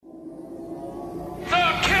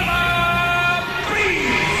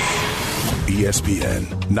ESPN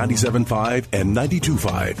 97.5 and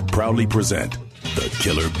 92.5 proudly present the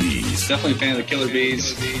Killer Bees. Definitely a fan of the Killer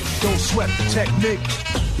Bees. Don't sweat the technique.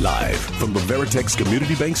 Live from the Veritex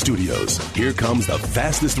Community Bank Studios, here comes the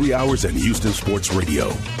fastest 3 hours in Houston sports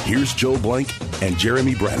radio. Here's Joe Blank and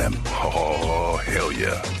Jeremy Branham. Oh, hell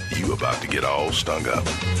yeah. You about to get all stung up.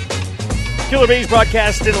 Killer Bees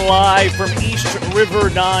broadcasting live from East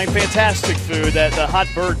River 9. Fantastic food. The hot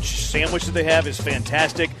birch sandwich that they have is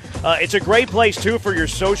fantastic. It's a great place, too, for your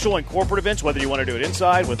social and corporate events, whether you want to do it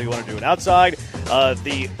inside, whether you want to do it outside.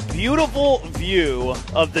 The beautiful view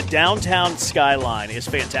of the downtown skyline is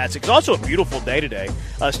fantastic. It's also a beautiful day today.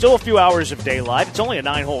 Still a few hours of daylight. It's only a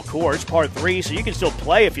 9-hole course, par 3, so you can still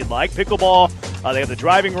play if you'd like. Pickleball. They have the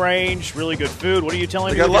driving range, really good food. What are you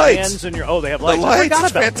telling me? They got with lights. Your hands and your, oh, they have lights. The lights, I forgot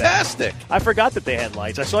it's about fantastic. That. I forgot that they had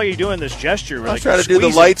lights. I saw you doing this gesture. I was trying to do the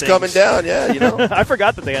lights coming down, yeah, you know. I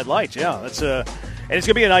forgot that they had lights, yeah. That's and it's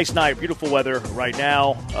going to be a nice night, beautiful weather right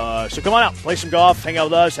now. So come on out, play some golf, hang out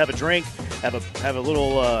with us, have a drink, have a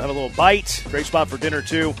little bite. Great spot for dinner,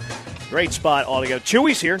 too. Great spot altogether.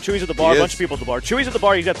 Chewy's here. Chewy's at the bar. A bunch of people at the bar. Chewy's at the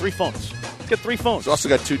bar. He's got 3 phones. He's got 3 phones. He's also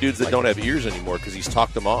got 2 dudes that don't have ears anymore because he's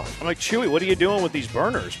talked them off. I'm like, Chewy, what are you doing with these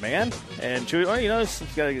burners, man? And Chewy, well, you know, it's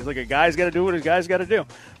like a guy's got to do what a guy's got to do.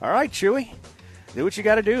 All right, Chewy. Do what you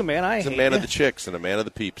got to do, man. He's a man of the chicks and a man of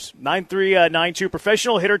the peeps. 9392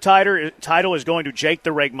 professional hitter title is going to Jake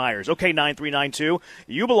the Reg Myers. Okay, 9392.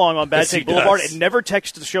 You belong on Bad Take Boulevard and never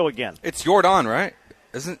text the show again. It's Jordan, right?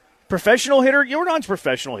 Isn't professional hitter? Jordan's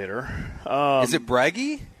professional hitter. Is it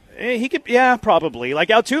Braggy? He could, yeah, probably. Like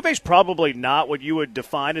Altuve's probably not what you would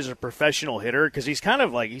define as a professional hitter because he's kind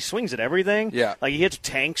of like he swings at everything. Yeah, like he hits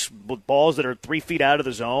tanks with balls that are 3 feet out of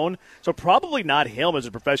the zone. So probably not him as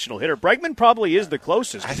a professional hitter. Bregman probably is the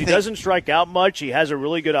closest because he doesn't strike out much. He has a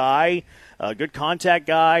really good eye. Good contact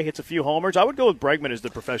guy, hits a few homers. I would go with Bregman as the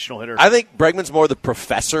professional hitter. I think Bregman's more the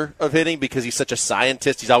professor of hitting because he's such a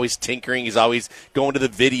scientist. He's always tinkering. He's always going to the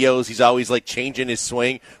videos. He's always like changing his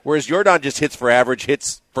swing. Whereas Jordan just hits for average,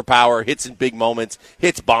 hits for power, hits in big moments,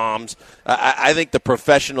 hits bombs. I think the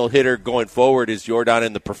professional hitter going forward is Jordan,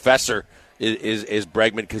 and the professor is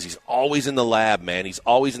Bregman because he's always in the lab, man. He's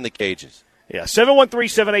always in the cages. Yeah,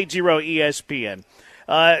 713-780-ESPN.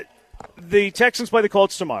 The Texans play the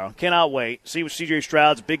Colts tomorrow. Cannot wait. See what C.J.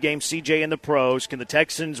 Stroud's big game, C.J. in the pros. Can the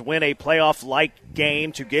Texans win a playoff-like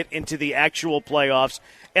game to get into the actual playoffs?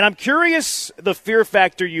 And I'm curious the fear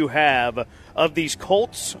factor you have of these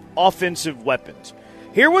Colts offensive weapons.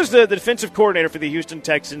 Here was the defensive coordinator for the Houston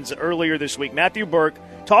Texans earlier this week, Matthew Burke,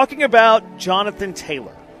 talking about Jonathan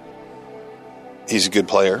Taylor. He's a good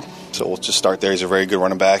player, so we'll just start there. He's a very good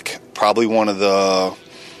running back. Probably one of the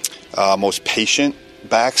most patient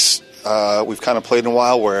backs we've kind of played in a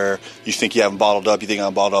while, where you think you have him bottled up,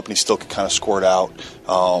 and he still can kind of squirt out.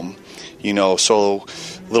 So a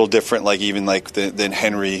little different, like even like than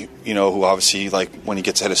Henry, who obviously like when he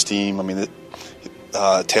gets ahead of steam. I mean,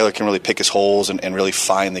 Taylor can really pick his holes and really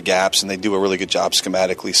find the gaps, and they do a really good job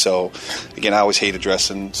schematically. So, again, I always hate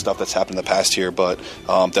addressing stuff that's happened in the past here, but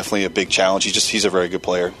definitely a big challenge. He's a very good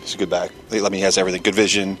player. He's a good back. I mean, he has everything: good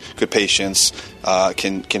vision, good patience,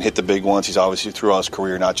 can hit the big ones. He's obviously throughout his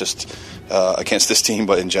career, not just against this team,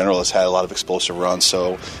 but in general, has had a lot of explosive runs.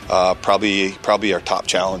 So, probably our top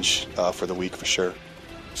challenge for the week for sure.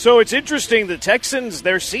 So it's interesting, the Texans,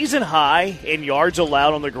 their season high in yards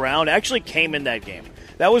allowed on the ground actually came in that game.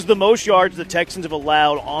 That was the most yards the Texans have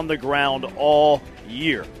allowed on the ground all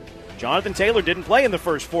year. Jonathan Taylor didn't play in the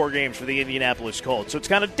first 4 games for the Indianapolis Colts, so it's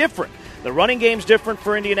kind of different. The running game's different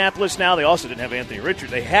for Indianapolis now. They also didn't have Anthony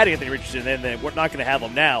Richardson. They had Anthony Richardson, and then we're not going to have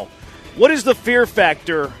him now. What is the fear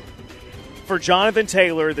factor for Jonathan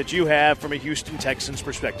Taylor that you have from a Houston Texans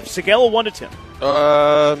perspective? Scale of 1 to 10.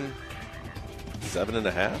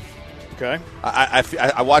 7.5. Okay.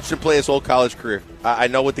 I watched him play his whole college career. I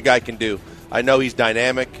know what the guy can do. I know he's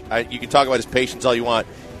dynamic. You can talk about his patience all you want.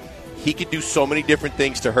 He can do so many different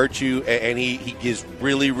things to hurt you, and he is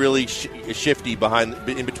really, really shifty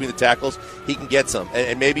in between the tackles. He can get some,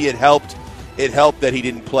 and maybe it helped. It helped that he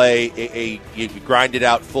didn't play a grinded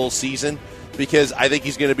out full season, because I think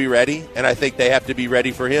he's going to be ready, and I think they have to be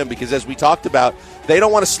ready for him because, as we talked about, they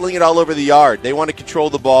don't want to sling it all over the yard. They want to control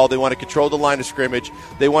the ball. They want to control the line of scrimmage.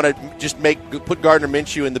 They want to just put Gardner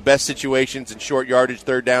Minshew in the best situations and short yardage,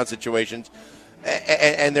 third down situations,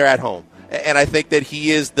 and they're at home. And I think that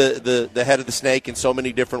he is the head of the snake in so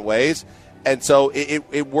many different ways. And so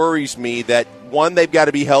it worries me that, one, they've got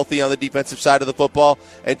to be healthy on the defensive side of the football,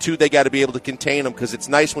 and 2, they got to be able to contain them, because it's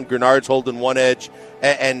nice when Grenard's holding one edge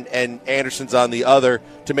and Anderson's on the other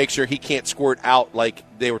to make sure he can't squirt out like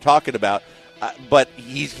they were talking about. But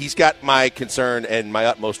he's got my concern and my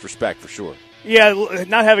utmost respect for sure. Yeah,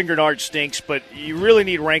 not having Grenard stinks, but you really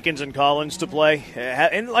need Rankins and Collins to play.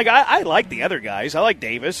 And, I like the other guys. I like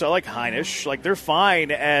Davis. I like Heinisch. Like, they're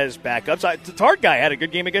fine as backups. The Tart guy had a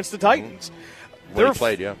good game against the Titans. When he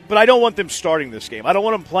played, yeah. But I don't want them starting this game. I don't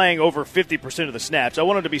want them playing over 50% of the snaps. I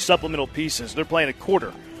want them to be supplemental pieces. They're playing a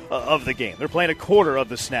quarter of the game. They're playing a quarter of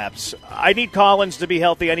the snaps. I need Collins to be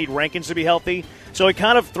healthy. I need Rankins to be healthy. So it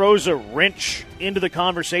kind of throws a wrench into the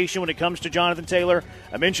conversation when it comes to Jonathan Taylor.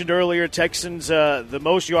 I mentioned earlier, Texans, the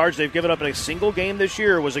most yards they've given up in a single game this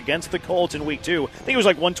year was against the Colts in Week 2. I think it was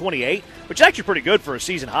like 128, which is actually pretty good for a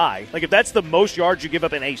season high. Like, if that's the most yards you give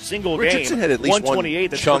up in a single Richardson game, had at least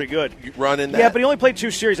 128, that's pretty good. Run in that. Yeah, but he only played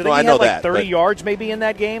 2 series. I think he had like 30 yards maybe in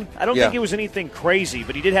that game. I don't think it was anything crazy,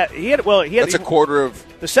 but he did have. That's a quarter of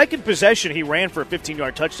the second possession. He ran for a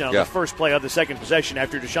 15-yard touchdown on the first play of the second possession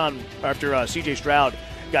after C.J. Stroud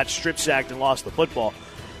got strip sacked and lost the football.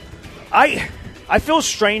 I feel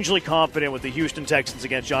strangely confident with the Houston Texans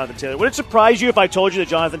against Jonathan Taylor. Would it surprise you if I told you that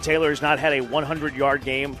Jonathan Taylor has not had a 100-yard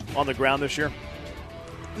game on the ground this year?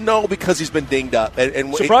 No, because he's been dinged up.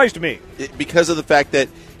 And surprised me. Because of the fact that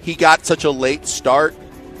he got such a late start,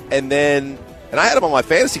 and I had him on my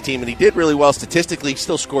fantasy team, and he did really well statistically. He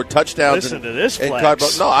still scored touchdowns. Listen to this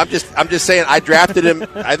flex. No, I'm just saying I drafted him.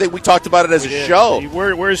 I think we talked about it as a show.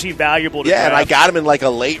 Where is he valuable to draft? And I got him in like a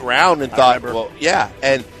late round and thought,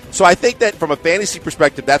 and so I think that from a fantasy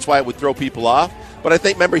perspective, that's why it would throw people off. But I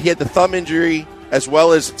think, remember, he had the thumb injury as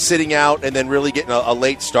well as sitting out and then really getting a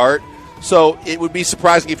late start. So it would be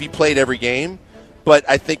surprising if he played every game. But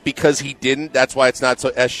I think because he didn't, that's why it's not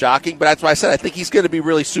as shocking. But that's why I said I think he's going to be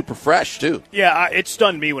really super fresh too. Yeah, it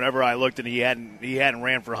stunned me whenever I looked and he hadn't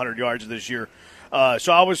ran for 100 yards this year.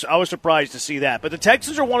 So I was surprised to see that. But the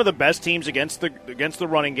Texans are one of the best teams against the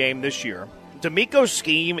running game this year. D'Amico's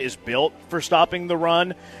scheme is built for stopping the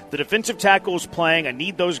run. The defensive tackles playing, I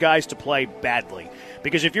need those guys to play badly.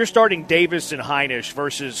 Because if you're starting Davis and Heinisch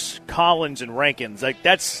versus Collins and Rankins, like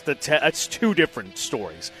that's two different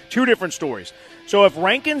stories. Two different stories. So if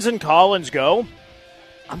Rankins and Collins go,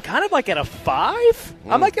 I'm kind of like at a 5.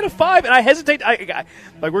 I'm like at a 5, and I hesitate. Like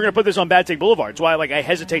we're going to put this on Bad Take Boulevard. That's why I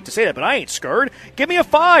hesitate to say that, but I ain't scared. Give me a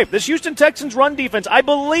 5. This Houston Texans run defense, I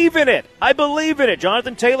believe in it.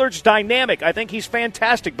 Jonathan Taylor's dynamic. I think he's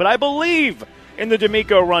fantastic, but I believe in the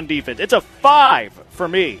D'Amico run defense. It's a 5 for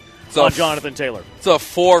me on Jonathan Taylor. It's a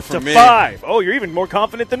 4 for me. It's a 5. Oh, you're even more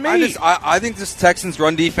confident than me. I think this Texans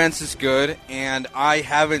run defense is good, and I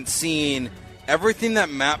haven't seen everything that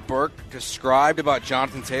Matt Burke described about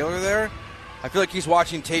Jonathan Taylor there. I feel like he's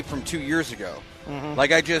watching tape from 2 years ago. Mm-hmm.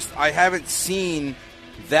 Like, I haven't seen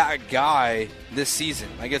that guy this season.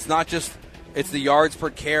 Like, it's not just, it's the yards per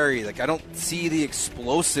carry. Like, I don't see the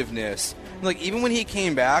explosiveness. Like, even when he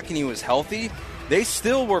came back and he was healthy, they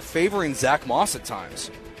still were favoring Zach Moss at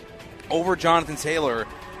times over Jonathan Taylor,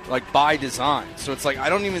 like, by design. So it's like, I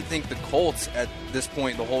don't even think the Colts at this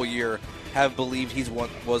point the whole year have believed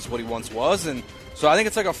was what he once was, and so I think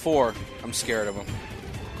it's like a 4. I'm scared of him.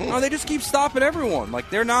 No, they just keep stopping everyone. Like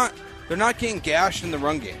they're not getting gashed in the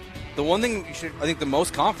run game. The one thing you should, I think, the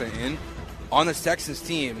most confident in on this Texans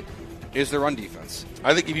team is their run defense.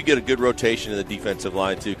 I think if you get a good rotation in the defensive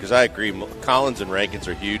line too, because I agree, Collins and Rankins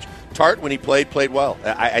are huge. Tart, when he played well.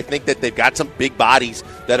 I think that they've got some big bodies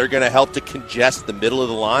that are going to help to congest the middle of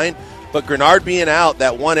the line. But Grenard being out,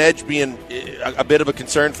 that one edge being a bit of a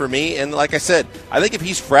concern for me. And like I said, I think if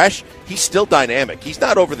he's fresh, he's still dynamic. He's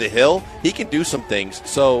not over the hill. He can do some things.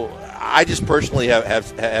 So I just personally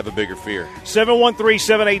have a bigger fear.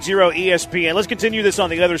 713-780-ESPN. Let's continue this on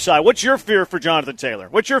the other side. What's your fear for Jonathan Taylor?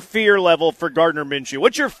 What's your fear level for Gardner Minshew?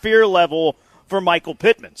 What's your fear level for Michael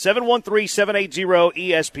Pittman?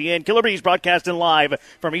 713-780-ESPN. Killer Bees broadcasting live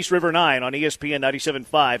from East River 9 on ESPN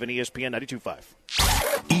 97.5 and ESPN 92.5.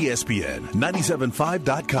 ESPN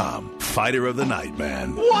 97.5.com. Fighter of the night,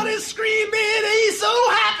 man. One is screaming, he's so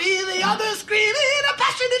happy. The other screaming, a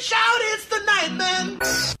passionate shout, it's the night man.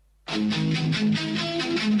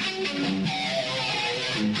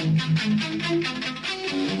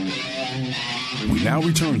 We now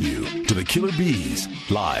return you to the Killer Bees,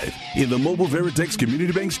 live in the Mobile Veritex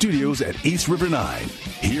Community Bank Studios at East River 9.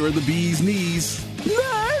 Here are the Bees' knees.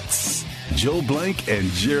 Nuts! Joe Blank and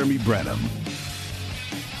Jeremy Branham.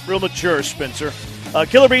 Real mature, Spencer.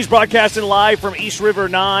 Killer Bees broadcasting live from East River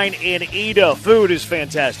 9 in Eda. Food is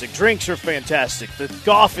fantastic. Drinks are fantastic. The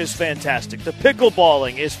golf is fantastic. The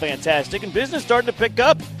pickleballing is fantastic. And business starting to pick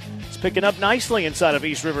up. It's picking up nicely inside of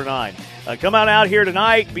East River 9. Come out here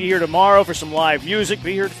tonight. Be here tomorrow for some live music.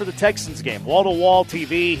 Be here for the Texans game. Wall-to-wall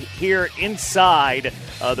TV here inside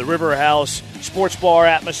the River House. Sports bar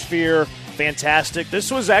atmosphere. Fantastic. This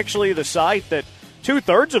was actually the site that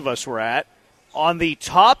 2/3 of us were at on the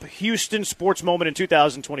top Houston sports moment in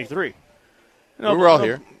 2023. We were all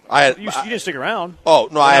here. You didn't stick around. Oh,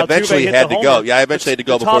 no, I eventually had to go. Yeah, I eventually had to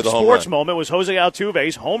go before the home run. Top sports moment was Jose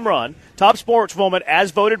Altuve's home run. Top sports moment,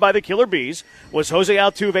 as voted by the Killer Bees, was Jose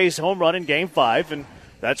Altuve's home run in Game 5, and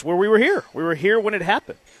that's where we were here. We were here when it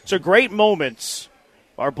happened. So great moments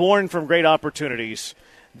are born from great opportunities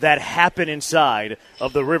that happen inside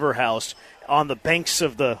of the River House on the banks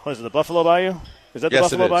of the Buffalo Bayou? Is that the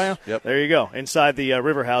Buffalo Bayou? Yep. There you go, inside the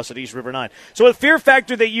River House at East River 9. So the fear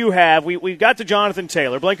factor that you have, we got to Jonathan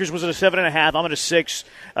Taylor. Blankers was at a 7.5. I'm at a 6.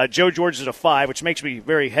 Joe George is at a 5, which makes me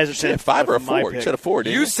very hesitant. You said 5 or a 4? You said a 4,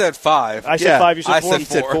 didn't you? You said 5. I said 5, you said 4? I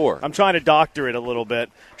said 4. I'm trying to doctor it a little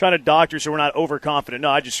bit. Trying to doctor so we're not overconfident. No,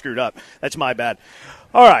 I just screwed up. That's my bad.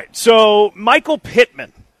 All right, so Michael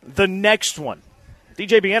Pittman, the next one.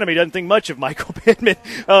 DJ Bieniemy doesn't think much of Michael Pittman.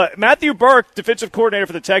 Matthew Burke, defensive coordinator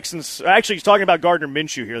for the Texans. Actually, he's talking about Gardner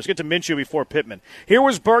Minshew here. Let's get to Minshew before Pittman. Here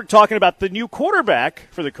was Burke talking about the new quarterback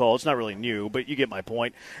for the Colts. Not really new, but you get my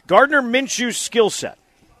point. Gardner Minshew's skill set.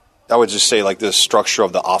 I would just say, like, the structure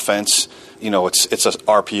of the offense, it's a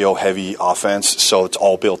RPO-heavy offense, so it's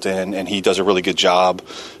all built in, and he does a really good job.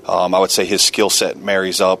 I would say his skill set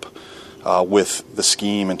marries up with the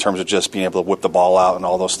scheme in terms of just being able to whip the ball out and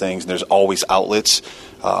all those things. And there's always outlets.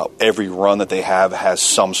 Every run that they have has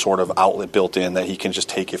some sort of outlet built in that he can just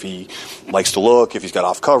take if he likes to look, if he's got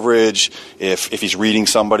off coverage, if he's reading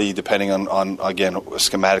somebody, depending on again,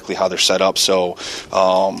 schematically how they're set up. So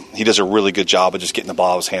he does a really good job of just getting the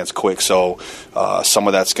ball out of his hands quick. So some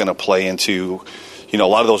of that's going to play into, a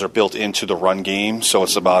lot of those are built into the run game. So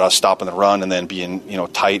it's about us stopping the run and then being,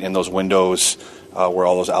 tight in those windows where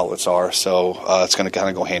all those outlets are. So it's going to kind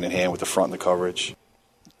of go hand in hand with the front and the coverage.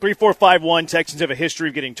 3-4-5-1. Texans have a history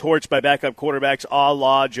of getting torched by backup quarterbacks a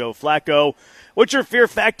la Joe Flacco. What's your fear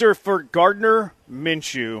factor for Gardner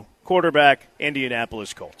Minshew, quarterback,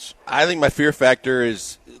 Indianapolis Colts? I think my fear factor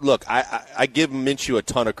is, look, I give Minshew a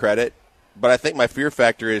ton of credit, but I think my fear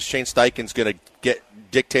factor is Shane Steichen's going to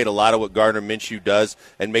dictate a lot of what Gardner Minshew does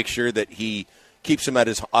and make sure that he keeps him out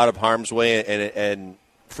of harm's way and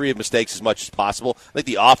free of mistakes as much as possible. I think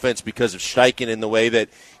the offense, because of Steichen and the way that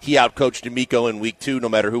he outcoached D'Amico in week 2, no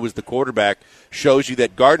matter who was the quarterback, shows you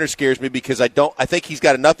that Gardner scares me because I think he's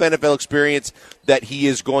got enough NFL experience that he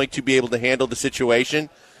is going to be able to handle the situation,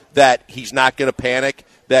 that he's not going to panic,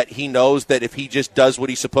 that he knows that if he just does what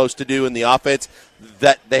he's supposed to do in the offense,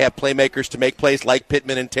 that they have playmakers to make plays like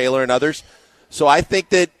Pittman and Taylor and others. So I think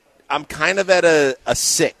that I'm kind of at a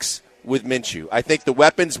 6 with Minshew. I think the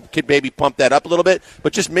weapons could maybe pump that up a little bit,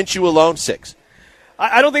 but just Minshew alone, 6.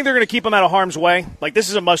 I don't think they're going to keep him out of harm's way. Like, this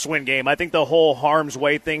is a must-win game. I think the whole harm's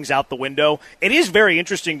way thing's out the window. It is very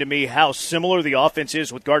interesting to me how similar the offense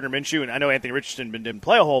is with Gardner Minshew, and I know Anthony Richardson didn't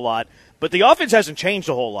play a whole lot, but the offense hasn't changed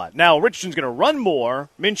a whole lot. Now, Richardson's going to run more,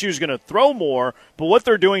 Minshew's going to throw more, but what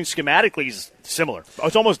they're doing schematically is similar.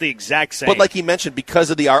 It's almost the exact same. But like he mentioned, because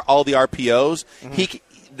of all the RPOs,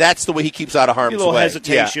 that's the way he keeps out of harm's way. A little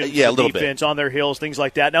hesitation, yeah, a little defense bit on their heels, things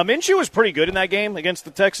like that. Now, Minshew was pretty good in that game against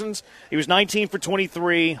the Texans. He was 19 for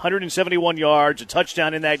 23, 171 yards, a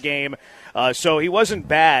touchdown in that game. So he wasn't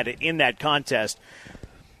bad in that contest.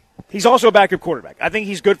 He's also a backup quarterback. I think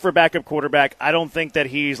he's good for a backup quarterback. I don't think that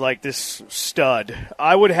he's like this stud.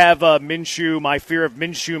 I would have Minshew, my fear of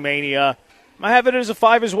Minshew mania. I have it as a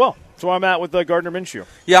 5 as well. That's where I'm at with Gardner Minshew.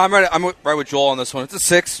 Yeah, I'm right with Joel on this one. It's a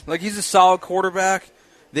 6. Like, he's a solid quarterback.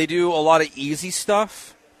 They do a lot of easy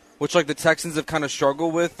stuff, which, like, the Texans have kind of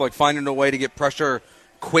struggled with, like finding a way to get pressure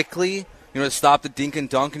quickly, to stop the dink and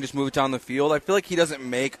dunk and just move it down the field. I feel like he doesn't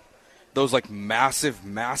make those, like, massive,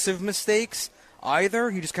 massive mistakes either.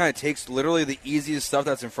 He just kind of takes literally the easiest stuff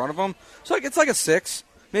that's in front of him. So, like, it's like a 6.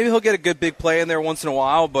 Maybe he'll get a good big play in there once in a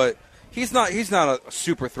while, but he's not a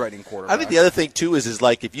super threatening quarterback. I think the other thing, too, is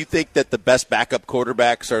like, if you think that the best backup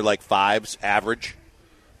quarterbacks are like 5s, average,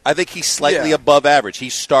 I think he's slightly above average. He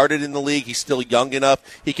started in the league. He's still young enough.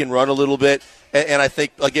 He can run a little bit. And I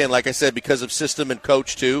think, again, like I said, because of system and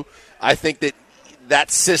coach, too, I think that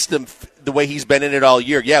system, the way he's been in it all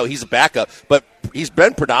year, yeah, he's a backup, but he's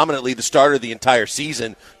been predominantly the starter the entire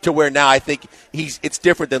season, to where now I think it's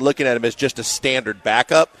different than looking at him as just a standard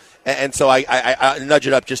backup. And so I nudge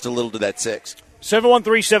it up just a little to that 6.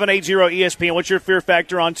 713-780-ESPN. What's your fear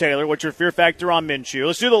factor on Taylor? What's your fear factor on Minshew?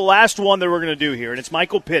 Let's do the last one that we're going to do here, and it's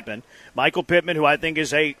Michael Pittman. Michael Pittman, who I think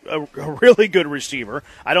is a really good receiver.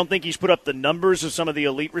 I don't think he's put up the numbers of some of the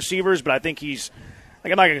elite receivers, but I think he's I'm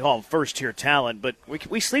not going to call him first-tier talent, but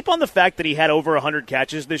we sleep on the fact that he had over 100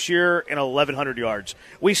 catches this year and 1,100 yards.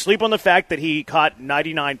 We sleep on the fact that he caught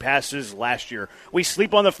 99 passes last year. We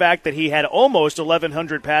sleep on the fact that he had almost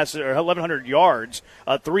 1,100 passes or 1,100 yards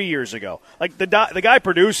 3 years ago. Like the guy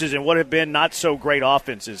produces in what have been not so great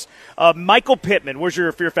offenses. Michael Pittman, where's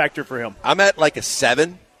your fear factor for him? I'm at like a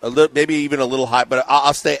 7. Maybe even a little high, but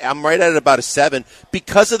I'll stay. I'm right at about a 7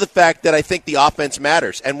 because of the fact that I think the offense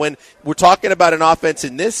matters. And when we're talking about an offense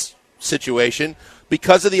in this situation,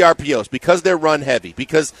 because of the RPOs, because they're run heavy,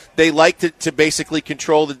 because they like to basically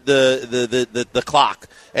control the clock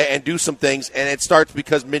and do some things, and it starts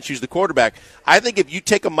because Minshew's the quarterback. I think if you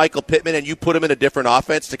take a Michael Pittman and you put him in a different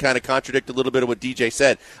offense, to kind of contradict a little bit of what DJ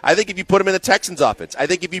said, I think if you put him in the Texans offense, I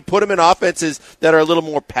think if you put him in offenses that are a little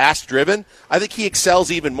more pass-driven, I think he excels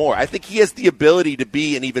even more. I think he has the ability to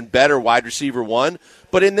be an even better wide receiver one.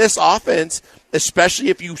 But in this offense, especially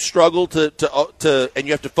if you struggle to and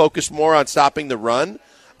you have to focus more on stopping the run,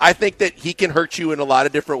 I think that he can hurt you in a lot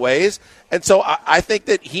of different ways. And so I think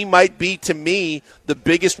that he might be, to me, the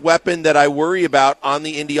biggest weapon that I worry about on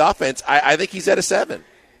the Indy offense. I think he's at a 7.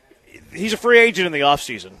 He's a free agent in the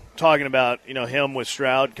offseason. Talking about, him with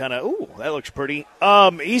Stroud, kind of, ooh, that looks pretty.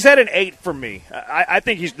 He's at an 8 for me. I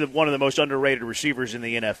think he's one of the most underrated receivers in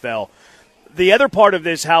the NFL. The other part of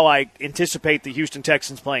this, how I anticipate the Houston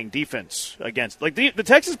Texans playing defense against. Like, the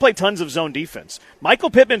Texans play tons of zone defense. Michael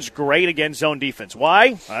Pittman's great against zone defense.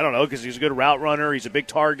 Why? I don't know, because he's a good route runner. He's a big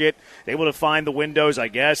target. Able to find the windows, I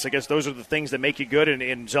guess. I guess those are the things that make you good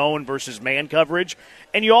in zone versus man coverage.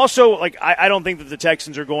 And you also, I don't think that the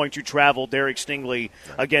Texans are going to travel Derek Stingley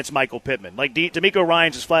against Michael Pittman. Like, DeMeco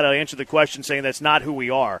Ryans has flat out answered the question saying that's not who we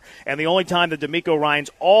are. And the only time that DeMeco Ryans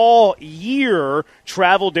all year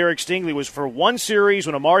traveled Derek Stingley was for one series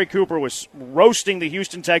when Amari Cooper was roasting the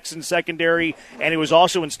Houston Texans secondary, and it was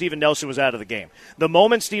also when Steven Nelson was out of the game. The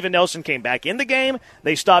moment Steven Nelson came back in the game,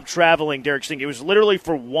 they stopped traveling Derek Stingley. It was literally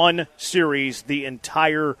for one series the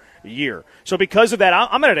entire year. So because of that,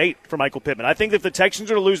 I'm at an 8 for Michael Pittman. I think that if the Texans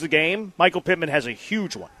are to lose the game, Michael Pittman has a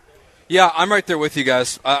huge one. Yeah, I'm right there with you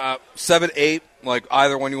guys. 7, 8, like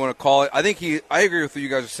either one you want to call it. I agree with what you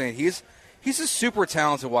guys are saying. He's a super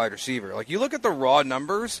talented wide receiver. Like, you look at the raw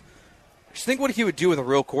numbers, just think what he would do with a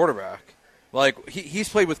real quarterback. Like, he's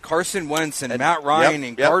played with Carson Wentz and Matt Ryan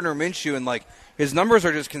and Gardner Minshew, and like his numbers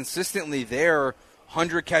are just consistently there.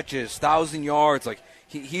 100 catches, 1,000 yards. Like,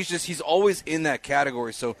 he's always in that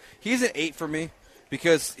category. So he's an 8 for me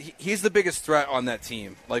because he's the biggest threat on that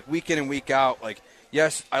team. Like, week in and week out. Like,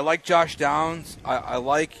 yes, I like Josh Downs. I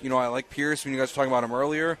like Pierce when you guys were talking about him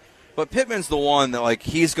earlier. But Pittman's the one that, like,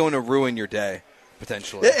 he's going to ruin your day.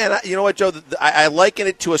 Potentially. And you know what, Joe? I liken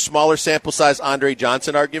it to a smaller sample size Andre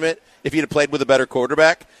Johnson argument if he'd have played with a better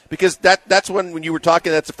quarterback. Because that's when you were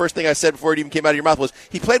talking, that's the first thing I said before it even came out of your mouth was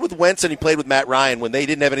he played with Wentz and he played with Matt Ryan when they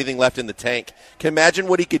didn't have anything left in the tank. Can you imagine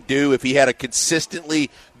what he could do if he had a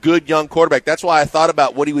consistently good young quarterback? That's why I thought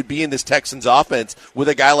about what he would be in this Texans offense with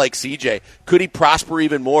a guy like CJ. Could he prosper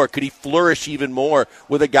even more? Could he flourish even more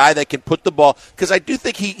with a guy that can put the ball? Because I do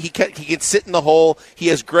think he can sit in the hole.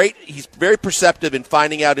 He's very perceptive in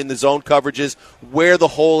finding out in the zone coverages where the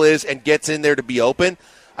hole is and gets in there to be open.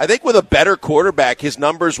 I think with a better quarterback, his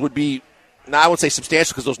numbers would be, I won't say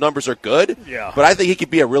substantial because those numbers are good, but I think he could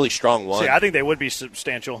be a really strong one. See, I think they would be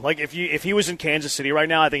substantial. Like, if he was in Kansas City right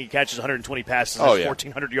now, I think he catches 120 passes and has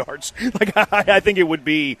 1,400 yards. Like, I think it would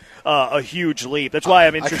be a huge leap. That's why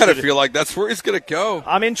I'm interested. I kind of feel like that's where he's going to go.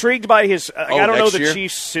 I'm intrigued by his I don't know the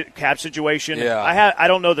Chiefs cap situation. Yeah. I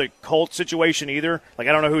don't know the Colts situation either. Like,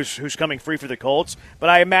 I don't know who's coming free for the Colts, but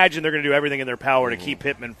I imagine they're going to do everything in their power to keep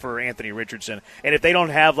Pittman for Anthony Richardson. And if they don't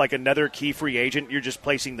have, like, another key free agent, you're just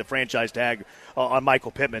placing the franchise tag on Michael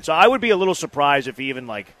Pittman. So I would be a little surprised if he even,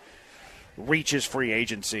 like, reaches free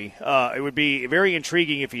agency. It would be very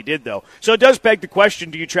intriguing if he did, though. So it does beg the question,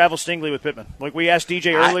 do you travel Stingley with Pittman? Like we asked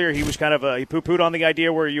DJ earlier, he was kind of he poo-pooed on the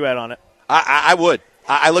idea. Where are you at on it? I would.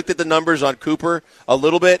 I looked at the numbers on Cooper a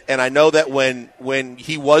little bit, and I know that when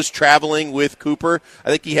he was traveling with Cooper, I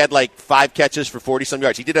think he had like 5 catches for 40-some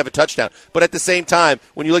yards. He did have a touchdown. But at the same time,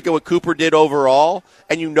 when you look at what Cooper did overall,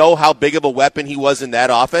 and you know how big of a weapon he was in that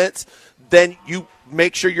offense, then you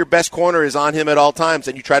make sure your best corner is on him at all times,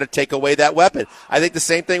 and you try to take away that weapon. I think the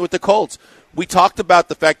same thing with the Colts. We talked about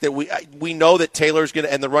the fact that we know that Taylor's going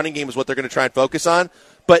to, and the running game is what they're going to try and focus on,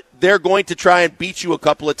 but they're going to try and beat you a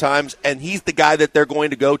couple of times, and he's the guy that they're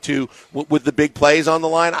going to go to with the big plays on the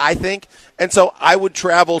line, I think. And so I would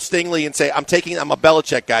travel Stingley and say, I'm a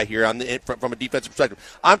Belichick guy here from a defensive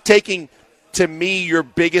perspective. I'm taking to me, your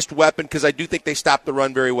biggest weapon, because I do think they stop the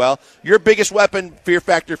run very well, your biggest weapon, fear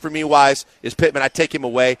factor for me wise, is Pittman. I take him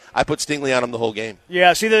away. I put Stingley on him the whole game.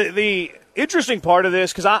 Yeah, see, the interesting part of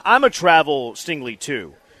this, because I'm a travel Stingley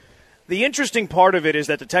too. The interesting part of it is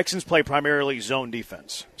that the Texans play primarily zone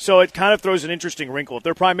defense. So it kind of throws an interesting wrinkle. If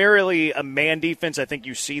they're primarily a man defense, I think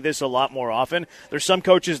you see this a lot more often. There's some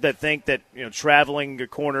coaches that think that, traveling a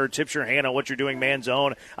corner tips your hand on what you're doing man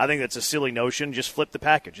zone. I think that's a silly notion. Just flip the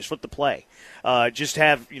package. Just flip the play. Just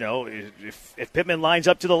have, if Pittman lines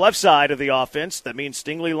up to the left side of the offense, that means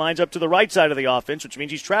Stingley lines up to the right side of the offense, which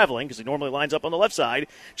means he's traveling because he normally lines up on the left side.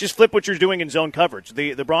 Just flip what you're doing in zone coverage.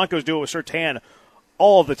 The Broncos do it with Surtain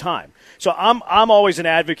all the time. So I'm always an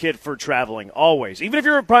advocate for traveling, always. Even if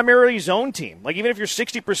you're a primarily zone team, like even if you're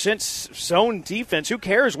 60% zone defense, who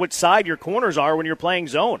cares what side your corners are when you're playing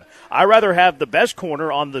zone? I'd rather have the best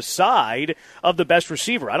corner on the side of the best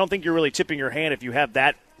receiver. I don't think you're really tipping your hand if you have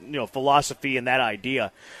that philosophy and that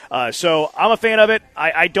idea. So I'm a fan of it.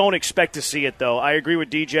 I don't expect to see it, though. I agree with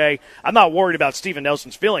DJ. I'm not worried about Steven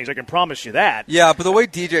Nelson's feelings. I can promise you that. Yeah, but the way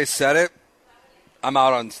DJ said it, I'm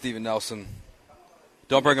out on Steven Nelson.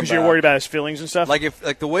 Don't bring him back. Because you're worried about his feelings and stuff?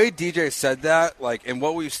 Like the way DJ said that, and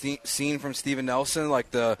what we've seen from Steven Nelson,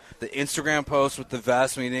 like the Instagram post with the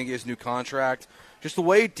vest when he didn't get his new contract, just the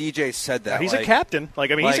way DJ said that. He's a captain.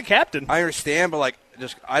 He's a captain. I understand, but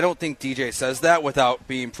I don't think DJ says that without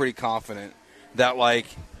being pretty confident that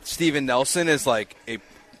Steven Nelson is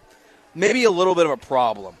maybe a little bit of a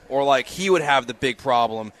problem, or he would have the big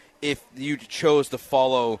problem if you chose to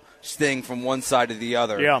follow Sting from one side to the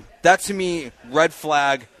other. Yeah. That, to me, red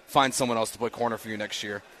flag, find someone else to play corner for you next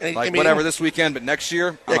year. Whatever this weekend, but next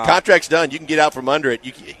year, contract's done. You can get out from under it.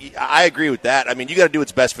 I agree with that. I mean, you got to do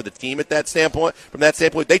what's best for the team at that standpoint. From that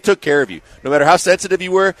standpoint, they took care of you. No matter how sensitive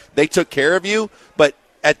you were, they took care of you. But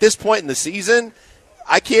at this point in the season,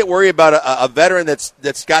 I can't worry about a veteran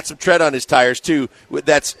that's got some tread on his tires, too,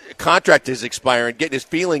 that's contract is expiring, getting his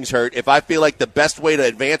feelings hurt. If I feel like the best way to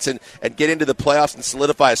advance and get into the playoffs and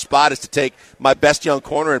solidify a spot is to take my best young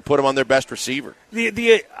corner and put him on their best receiver.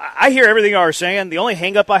 I hear everything you are saying. The only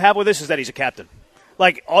hang-up I have with this is that he's a captain.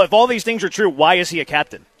 If all these things are true, why is he a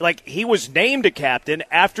captain? He was named a captain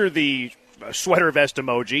after the sweater vest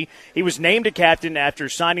emoji. He was named a captain after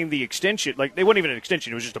signing the extension. They wasn't even an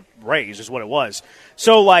extension. It was just a raise is what it was.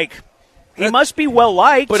 So, he must be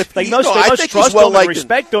well-liked. But if they must trust him and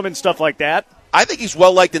respect him and stuff like that. I think he's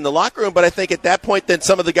well-liked in the locker room, but I think at that point then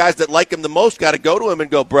some of the guys that like him the most got to go to him and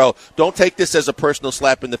go, bro, don't take this as a personal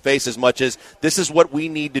slap in the face as much as this is what we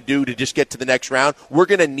need to do to just get to the next round. We're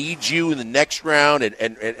going to need you in the next round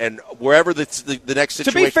and wherever the next situation.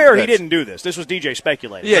 To be fair, he didn't do this. This was DJ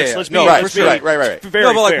speculating. Yeah, let's be right. Very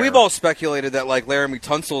fair. We've all speculated that Laramie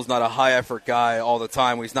Tunsil's not a high-effort guy all the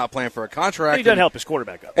time when he's not playing for a contract. He doesn't help his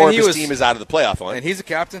quarterback up. Or if his team is out of the playoff line. And he's a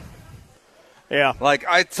captain. Yeah.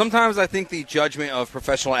 Sometimes I think the judgment of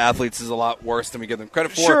professional athletes is a lot worse than we give them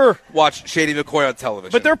credit for. Sure. Watch Shady McCoy on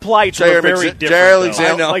television. But their plights were very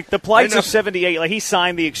different. The plights of 78, he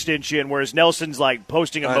signed the extension, whereas Nelson's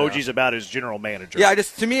posting emojis about his general manager. Yeah,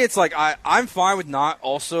 to me it's I'm fine with not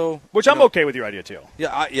also. Which I'm okay with your idea too.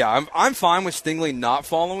 Yeah, I'm fine with Stingley not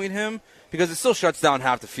following him because it still shuts down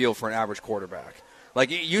half the field for an average quarterback.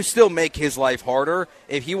 You still make his life harder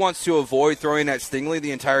if he wants to avoid throwing at Stingley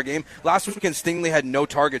the entire game. Last weekend, Stingley had no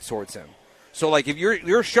targets towards him. So, if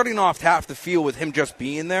you're shutting off half the field with him just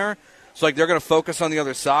being there, so, they're going to focus on the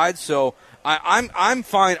other side. So, I'm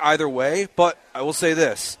fine either way, but I will say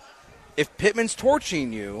this. If Pittman's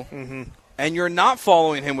torching you and you're not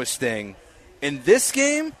following him with Sting, in this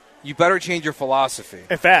game, you better change your philosophy.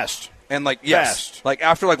 And fast. And yes,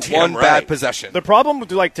 after one bad possession. The problem with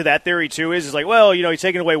to that theory too is he's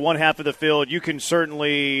taking away one half of the field. You can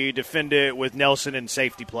certainly defend it with Nelson and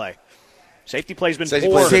safety play. Safety play's been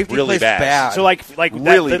poor. Safety really bad. So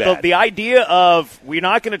really bad. The idea of we're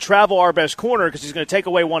not going to travel our best corner because he's going to take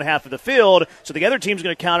away one half of the field, so the other team's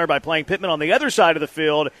going to counter by playing Pittman on the other side of the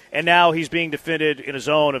field, and now he's being defended in a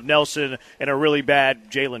zone of Nelson and a really bad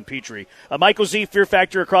Jalen Petrie. Michael Z, fear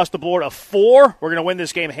factor across the board of 4. We're going to win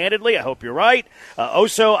this game handedly. I hope you're right.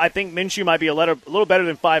 Oso, I think Minshew might be a little better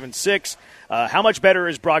than 5 and 6. How much better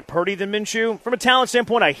is Brock Purdy than Minshew? From a talent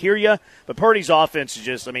standpoint, I hear you, but Purdy's offense is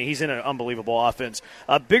just, he's in an unbelievable offense.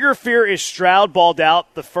 Bigger fear is Stroud balled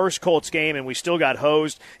out the first Colts game, and we still got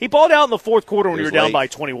hosed. He balled out in the fourth quarter when we were down by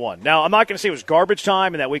 21. Now, I'm not going to say it was garbage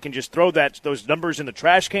time and that we can just throw those numbers in the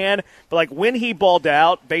trash can, but when he balled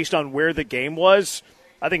out based on where the game was,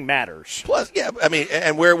 I think matters. Plus,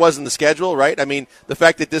 and where it was in the schedule, right? The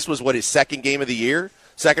fact that this was, his second game of the year.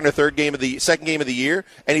 second game of the year,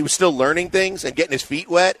 and he was still learning things and getting his feet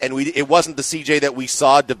wet, and it wasn't the CJ that we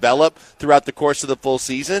saw develop throughout the course of the full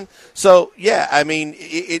season. So, yeah, I mean,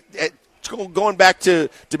 going back to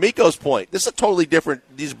D'Amico's point, these are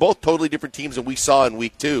both totally different teams than we saw in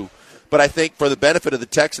week 2. But I think for the benefit of the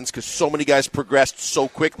Texans, because so many guys progressed so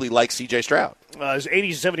quickly like C.J. Stroud. It's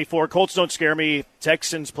 80-74. Colts don't scare me.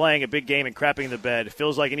 Texans playing a big game and crapping the bed. It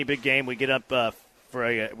feels like any big game we get up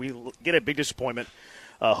we get a big disappointment.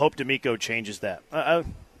 Hope D'Amico changes that.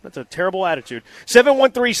 That's a terrible attitude.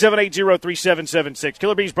 713-780-3776.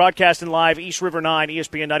 Killer Bees broadcasting live, East River 9,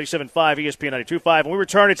 ESPN 97.5, ESPN 92.5. When we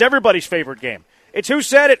return, it's everybody's favorite game. It's Who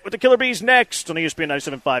Said It with the Killer Bees next on ESPN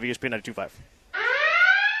 97.5, ESPN 92.5.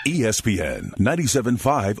 ESPN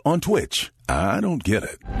 97.5 on Twitch. I don't get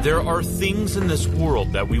it. There are things in this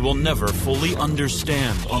world that we will never fully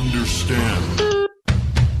understand.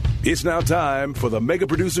 It's now time for the mega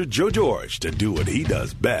producer Joe George to do what he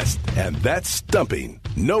does best, and that's stumping.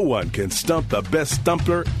 No one can stump the best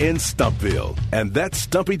stumper in Stumpville, and that's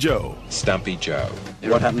Stumpy Joe. Stumpy Joe.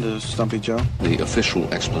 What happened to Stumpy Joe? The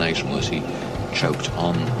official explanation was he choked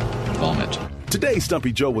on vomit. Today,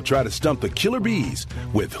 Stumpy Joe will try to stump the Killer Bees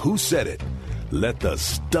with Who Said It. Let the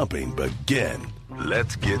stumping begin.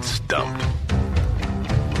 Let's get stumped.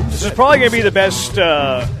 This is probably going to be the best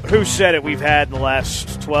Who Said It we've had in the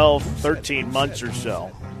last 12, 13 months or so.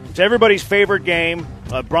 It's everybody's favorite game.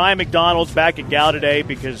 Brian McDonald's back at Gal today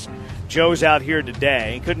because Joe's out here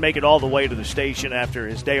today. He couldn't make it all the way to the station after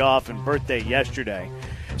his day off and birthday yesterday.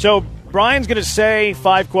 So Brian's going to say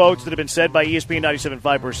 5 quotes that have been said by ESPN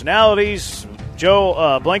 97.5 personalities.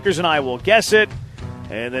 Joe Blankers and I will guess it,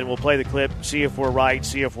 and then we'll play the clip, see if we're right,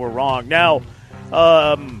 see if we're wrong. Now,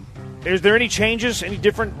 is there any changes, any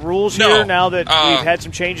different rules here now that we've had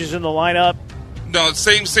some changes in the lineup? No,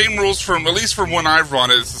 same rules from at least from when I've run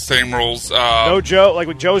it. It's the same rules. No Joe,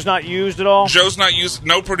 like Joe's not used at all. Joe's not used.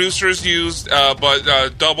 No producers used, but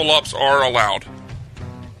double ups are allowed.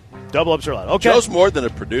 Double ups are allowed. Okay. Joe's more than a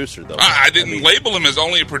producer, though. I didn't label him as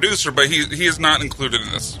only a producer, but he is not included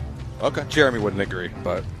in this. Okay. Jeremy wouldn't agree,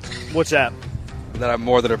 but what's that? That I'm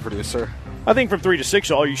more than a producer. I think from 3 to 6,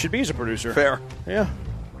 all you should be as a producer. Fair. Yeah.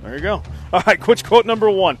 There you go. All right. What's quote number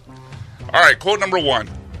 1? All right. Quote number 1.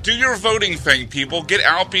 Do your voting thing, people. Get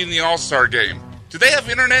Alpy in the All-Star game. Do they have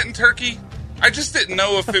internet in Turkey? I just didn't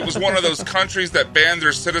know if it was one of those countries that banned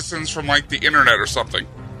their citizens from, like, the internet or something.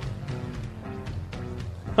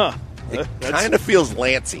 Huh. It kind of feels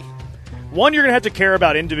Lancey. One, you're going to have to care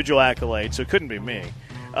about individual accolades, so it couldn't be me.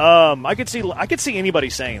 I could see anybody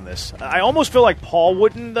saying this. I almost feel like Paul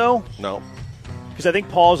wouldn't, though. No. Because I think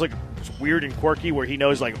Paul's, like, weird and quirky where he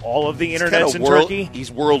knows, like, all of the internets in Turkey. He's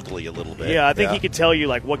worldly a little bit. Yeah, I think he could tell you,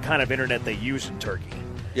 like, what kind of internet they use in Turkey.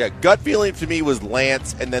 Yeah, gut feeling to me was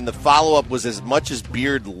Lance, and then the follow-up was as much as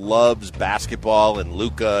Beard loves basketball and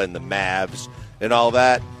Luka and the Mavs and all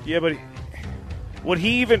that. Yeah, but would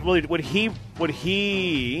he admit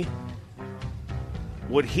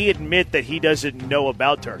that he doesn't know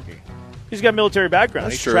about Turkey? He's got military background.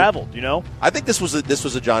 That's He's true. Traveled, you know? I think this was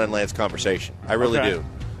a John and Lance conversation. I really do.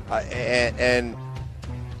 And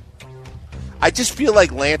I just feel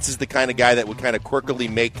like Lance is the kind of guy that would kind of quirkily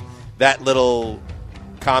make that little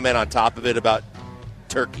comment on top of it about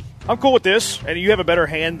Turkey. I'm cool with this, and you have a better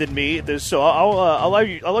hand than me at this, so I'll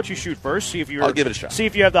let you shoot first. I'll give it a shot. See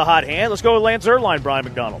if you have the hot hand. Let's go with Lance Erline, Brian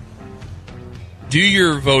McDonald. Do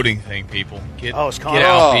your voting thing, people. Get Connor.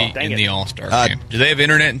 Alfie in the All-Star game. Do they have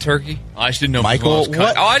internet in Turkey? I just didn't know. Michael,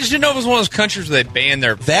 I just didn't know if it was one of those countries where they ban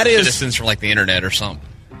their citizens from like the internet or something.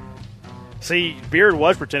 See, Beard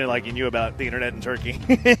was pretending like he knew about the internet in Turkey.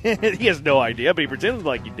 He has no idea, but he pretended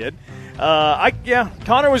like he did.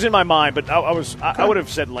 Connor was in my mind, but I would have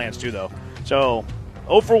said Lance too, though. So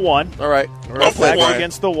 0 for 1. All right, we're back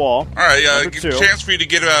against the wall. All right, chance for you to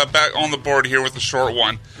get back on the board here with the short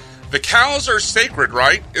one. The cows are sacred,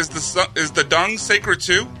 right? Is the dung sacred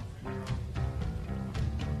too?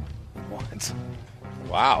 What?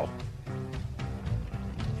 Wow.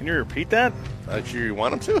 Can you repeat that? Not sure you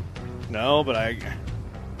want him to. No, but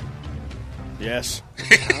yes.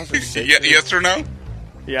 Yes or no?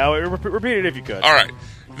 Yeah, repeat it if you could. All right.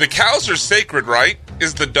 The cows are sacred, right?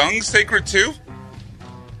 Is the dung sacred too?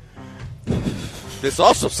 This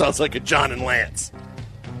also sounds like a John and Lance.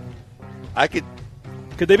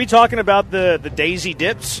 Could they be talking about the Daisy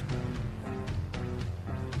Dips?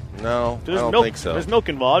 No, I don't think so. There's milk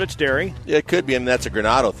involved. It's dairy. Yeah, it could be. I mean, that's a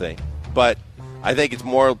Granado thing. But I think it's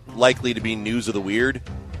more likely to be news of the weird.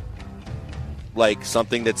 Like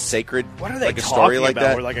something that's sacred. What are they like talking a story like about?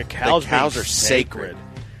 that? Where like cows are sacred.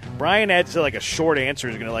 Brian adds like a short answer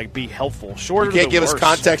is going to like be helpful. Shorter. You can't give us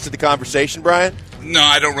context of the conversation, Brian? No,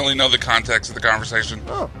 I don't really know the context of the conversation.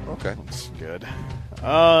 Oh, okay. That's good.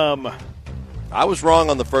 I was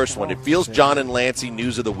wrong on the first one. It feels John and Lancey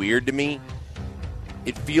news of the weird to me.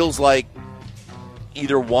 It feels like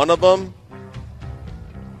either one of them.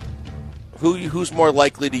 Who's more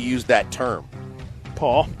likely to use that term?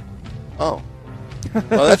 Paul. Oh.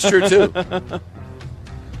 Well, that's true, too.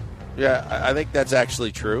 Yeah, I think that's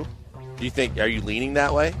actually true. Do you think, are you leaning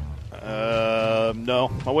that way?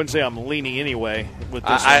 No. I wouldn't say I'm leaning anyway with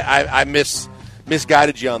this I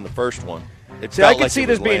misguided you on the first one. I can see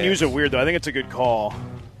this being used as weird, though. I think it's a good call.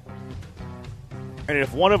 And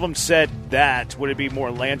if one of them said that, would it be more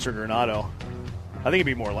Lance or Granato? I think it'd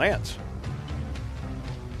be more Lance.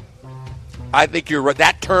 I think you're right.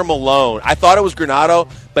 That term alone, I thought it was Granato,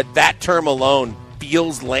 but that term alone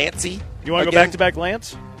feels Lancey. You want to go back-to-back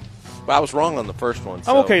Lance? Well, I was wrong on the first one.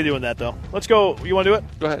 I'm okay doing that, though. Let's go. You want to do it?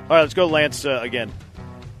 Go ahead. All right, let's go Lance again.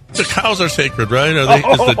 The cows are sacred, right? Is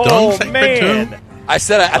the dung sacred, too? I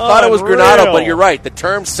said I thought it was Granato, but you're right. The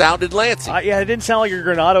term sounded Lancey. Yeah, it didn't sound like a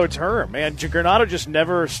Granato term, man. Granato just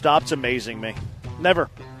never stops amazing me. Never.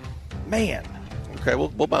 Man. Okay, we'll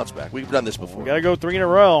bounce back. We've done this before. We got to go 3 in a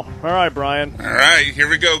row. All right, Brian. All right, here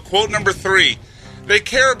we go. Quote number 3. They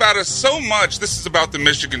care about us so much. This is about the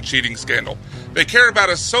Michigan cheating scandal. They care about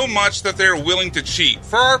us so much that they are willing to cheat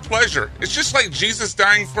for our pleasure. It's just like Jesus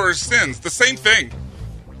dying for our sins. The same thing.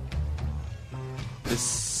 This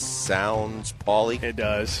sounds Pauly. It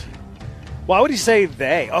does. Why would he say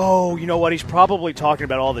they? Oh, you know what? He's probably talking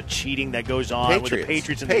about all the cheating that goes on with the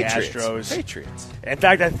Patriots and the Astros. Patriots. In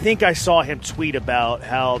fact, I think I saw him tweet about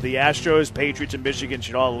how the Astros, Patriots, and Michigan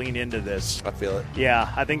should all lean into this. I feel it.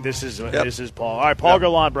 Yeah, I think this is Paul. All right, Paul,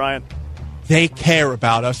 go on, Brian. They care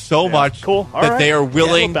about us so much that they are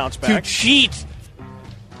willing to cheat.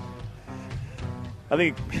 I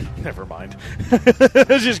think, never mind.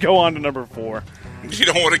 Let's just go on to number 4. You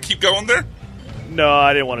don't want to keep going there? No,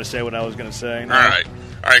 I didn't want to say what I was going to say. No. All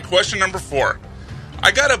right. Question number 4.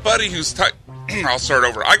 I got a buddy who's I'll start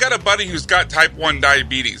over. I got a buddy who's got type 1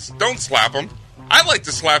 diabetes. Don't slap him. I like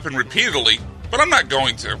to slap him repeatedly, but I'm not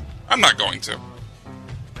going to.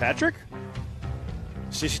 Patrick?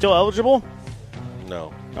 Is he still eligible?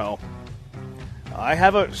 No. Oh.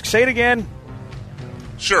 Say it again.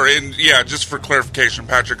 Sure, and yeah, just for clarification,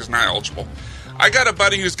 Patrick is not eligible. I got a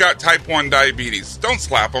buddy who's got type 1 diabetes. Don't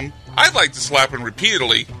slap him. I'd like to slap him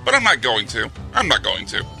repeatedly, but I'm not going to.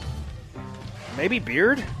 Maybe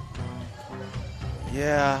Beard?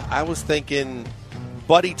 Yeah, I was thinking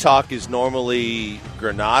buddy talk is normally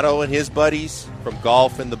Granato and his buddies from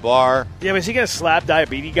golf in the bar. Yeah, but is he going to slap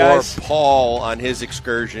diabetes guys? Or Paul on his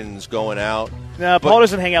excursions going out. No, Paul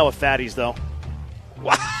doesn't hang out with fatties, though.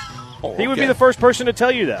 Wow. He would be the first person to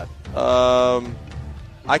tell you that.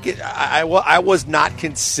 I was not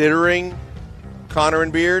considering Connor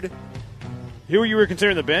and Beard. Who you were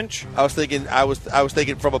considering the bench? I was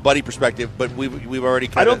thinking from a buddy perspective, but we've already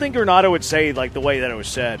I don't think Granato would say like the way that it was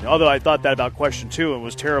said, although I thought that about question 2 and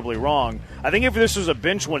was terribly wrong. I think if this was a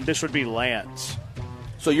bench one, this would be Lance.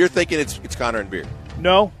 So you're thinking it's Connor and Beard?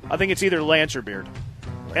 No, I think it's either Lance or Beard.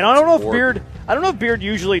 And I don't know if Beard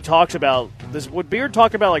usually talks about this. Would Beard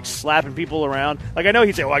talk about like slapping people around? Like I know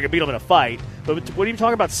he'd say, "Well, I could beat him in a fight," but would he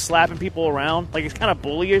talk about slapping people around? Like it's kind of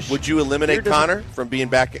bullyish. Would you eliminate Connor from being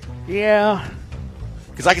back? Yeah,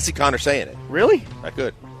 because I could see Connor saying it. Really? I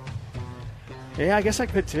could. Yeah, I guess I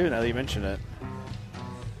could too. Now that you mention it,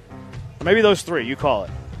 or maybe those 3. You call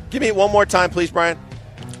it. Give me it one more time, please, Brian.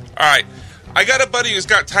 All right. I got a buddy who's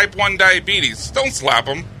got type 1 diabetes. Don't slap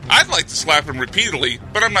him. I'd like to slap him repeatedly,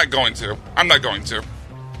 but I'm not going to.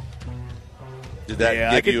 Did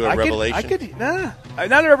that give you a revelation?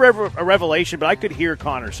 Not a revelation, but I could hear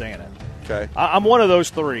Connor saying it. Okay. I'm one of those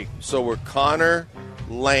 3. So we're Connor,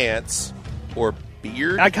 Lance, or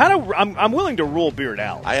Beard? I'm willing to rule Beard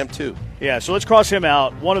out. I am too. Yeah, so let's cross him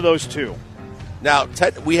out. One of those 2. Now,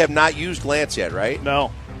 we have not used Lance yet, right?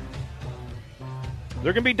 No.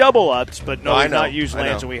 There can be double ups, but no, we've not used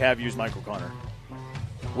Lance, and we have used Michael Connor.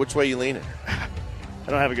 Which way are you leaning? I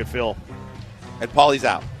don't have a good feel. And Paulie's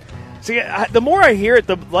out. See, the more I hear it,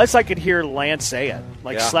 the less I could hear Lance say it.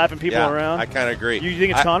 Like slapping people around. I kind of agree. You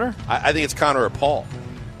think it's Connor? I think it's Connor or Paul.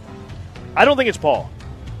 I don't think it's Paul.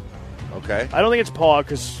 Okay. I don't think it's Paul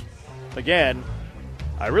because, again,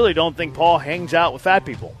 I really don't think Paul hangs out with fat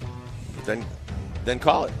people. Then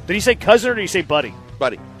call it. Did he say cousin or did he say buddy?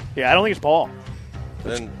 Buddy. Yeah, I don't think it's Paul.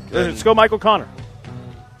 Then let's go Michael Connor.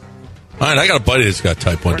 All right, I got a buddy that's got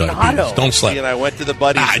type 1 diabetes. Don't slap him. And I went to the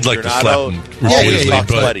buddies. I'd like to slap him.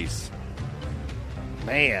 Buddies.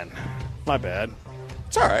 Man, my bad.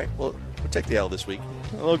 It's all right. We'll take the L this week.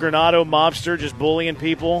 A little Granado mobster just bullying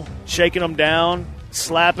people, shaking them down,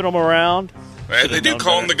 slapping them around. They do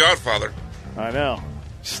call him the Godfather. I know.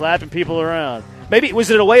 Slapping people around. Maybe, was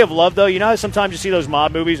it a way of love, though? You know how sometimes you see those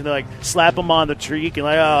mob movies and they like slap them on the cheek and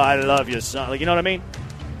like, oh, I love you, son. Like, you know what I mean?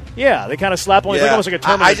 Yeah, they kind of slap on. It's like almost like a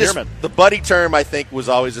term of endearment. The buddy term, I think, was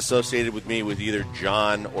always associated with me with either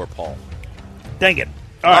John or Paul. Dang it.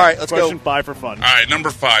 All right, let's question go. 5 for fun. All right, number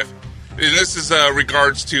 5. And this is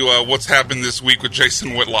regards to what's happened this week with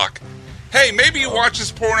Jason Whitlock. Hey, maybe he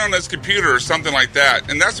watches porn on his computer or something like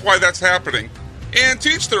that, and that's why that's happening. And to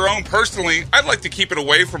each their own. Personally, I'd like to keep it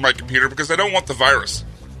away from my computer because I don't want the virus.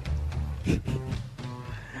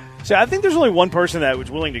 So I think there's only one person that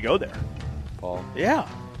was willing to go there. Paul? Yeah.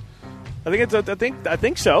 I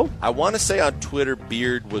think so. I want to say on Twitter,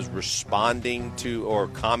 Beard was responding to or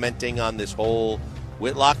commenting on this whole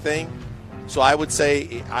Whitlock thing. So I would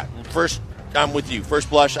say, first, I'm with you. First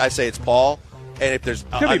blush, I say it's Paul. And if there's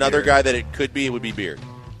another guy that it could be, it would be Beard.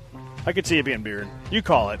 I could see it being Beard. You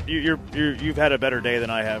call it. You've had a better day than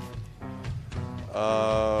I have.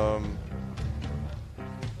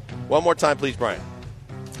 One more time, please, Brian.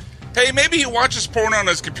 Hey, maybe he watches porn on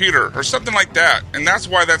his computer or something like that, and that's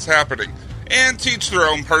why that's happening. And to each their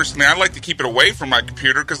own. Personally, I'd like to keep it away from my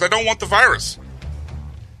computer because I don't want the virus.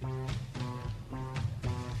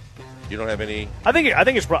 You don't have any? I think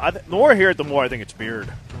it's the more I hear it, the more I think it's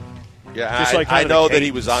Beard. Yeah, I know that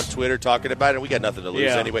he was on Twitter talking about it, and we got nothing to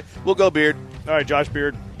lose anyway. We'll go Beard. All right, Josh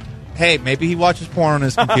Beard. Hey, maybe he watches porn on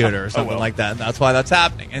his computer or something like that, and that's why that's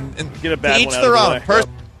happening. And get a bad each one their out own. of the way.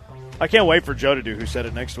 I can't wait for Joe to do Who Said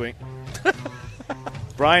It next week.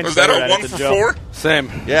 Brian, was that a 1 for 4?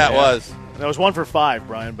 Same. Yeah, it was. That was 1 for 5,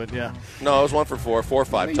 Brian. But yeah, no, it was 1 for 4, 4 or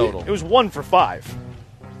 5 total. It was 1 for 5.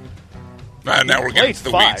 Now we're getting to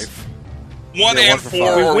the weeds. 1 and 4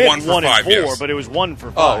 or 1 for 5, yes. But it was 1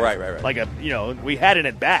 for 5. Oh, right. Like we had an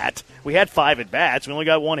at bat. We had 5 at bats. We only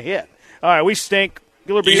got 1 hit. All right, we stink.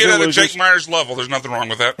 Killer Bees you hit are at losers. a Jake Myers level. There's nothing wrong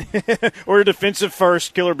with that. We're defensive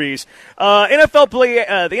first, Killer Bees. The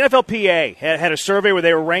NFLPA had a survey where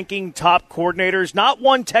they were ranking top coordinators. Not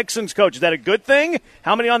one Texans coach. Is that a good thing?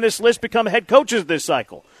 How many on this list become head coaches this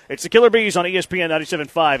cycle? It's the Killer Bees on ESPN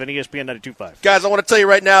 97.5 and ESPN 92.5. Guys, I want to tell you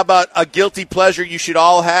right now about a guilty pleasure you should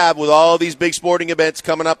all have with all these big sporting events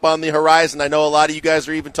coming up on the horizon. I know a lot of you guys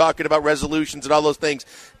are even talking about resolutions and all those things.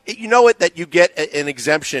 You know it that you get an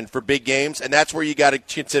exemption for big games, and that's where you got to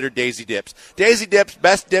consider Daisy Dips. Daisy Dips,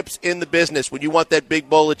 best dips in the business when you want that big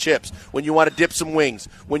bowl of chips, when you want to dip some wings,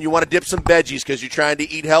 when you want to dip some veggies because you're trying to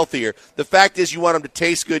eat healthier. The fact is you want them to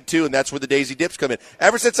taste good, too, and that's where the Daisy Dips come in.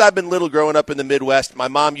 Ever since I've been little growing up in the Midwest, my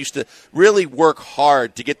mom used to really work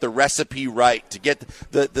hard to get the recipe right, to get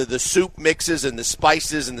the soup mixes and the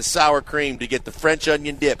spices and the sour cream, to get the French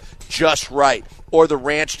onion dip just right, or the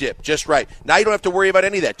ranch dip just right. Now you don't have to worry about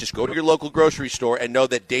any of that. Just go to your local grocery store and know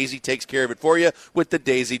that Daisy takes care of it for you with the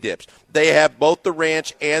Daisy Dips. They have both the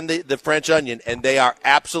ranch and the French onion, and they are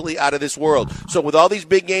absolutely out of this world. So with all these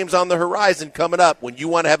big games on the horizon coming up, when you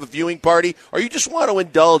want to have a viewing party or you just want to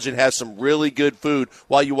indulge and have some really good food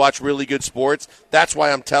while you watch really good sports, that's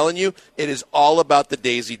why I'm telling you it is all about the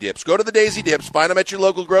Daisy Dips. Go to the Daisy Dips. Find them at your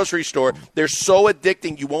local grocery store. They're so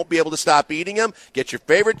addicting you won't be able to stop eating them. Get your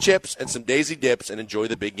favorite chips and some Daisy Dips and enjoy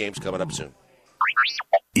the big games coming up soon.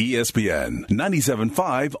 ESPN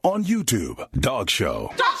 97.5 on YouTube. Dog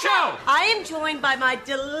Show. Dog Show! I am joined by my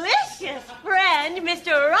delicious friend,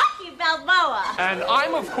 Mr. Rocky Balboa. And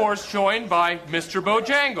I'm, of course, joined by Mr.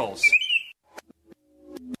 Bojangles.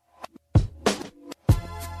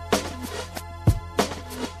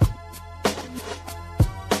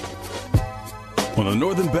 On the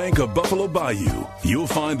northern bank of Buffalo Bayou, you'll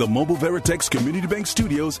find the Mobile Veritex Community Bank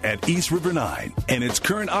Studios at East River 9 and its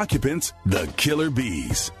current occupants, the Killer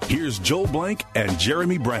Bees. Here's Joel Blank and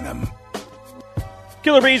Jeremy Branham.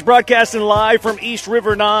 Killer Bees broadcasting live from East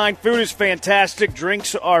River 9. Food is fantastic.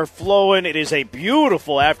 Drinks are flowing. It is a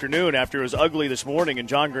beautiful afternoon after it was ugly this morning. And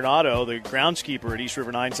John Granado, the groundskeeper at East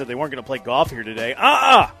River 9, said they weren't going to play golf here today.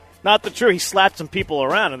 Not the truth. He slapped some people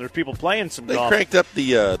around, and there's people playing some golf. They cranked up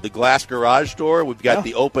the glass garage door. We've got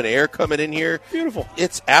the open air coming in here. Beautiful.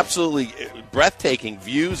 It's absolutely breathtaking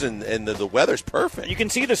views, and the weather's perfect. You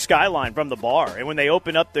can see the skyline from the bar. And when they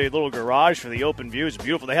open up the little garage for the open view, it's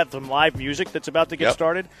beautiful. They have some live music that's about to get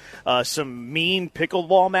started. Some mean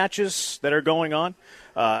pickleball matches that are going on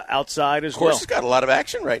outside as well. Of course, it's got a lot of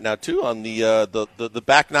action right now, too, on the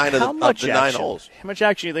back nine of the 9 holes. How much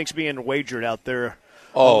action do you think is being wagered out there?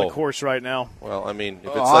 On the course right now. Well, I mean, if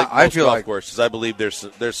it's like most golf courses, I believe there's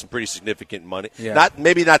some pretty significant money. Yeah.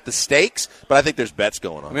 Maybe not the stakes, but I think there's bets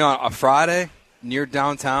going on. I mean, on a Friday near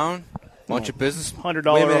downtown, Bunch of business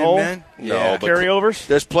 $100 hole. Man. No, but carryovers.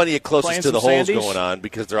 There's plenty of closest to the holes Sandies. going on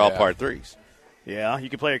because they're all par threes. Yeah, you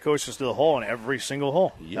can play it closest to the hole on every single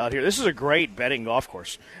hole out here. This is a great betting golf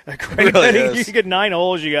course. A great betting. You can get 9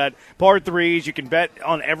 holes. You got par threes. You can bet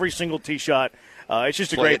on every single tee shot. It's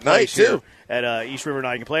just a great place here at East River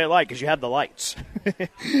 9. You can play it light because you have the lights. The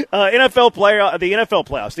NFL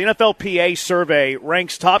playoffs. The NFLPA survey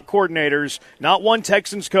ranks top coordinators. Not one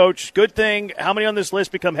Texans coach. Good thing. How many on this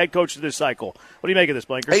list become head coach this cycle? What do you make of this,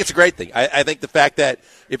 Blanker? I think it's a great thing. I think the fact that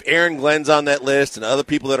if Aaron Glenn's on that list and other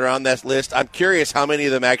people that are on that list, I'm curious how many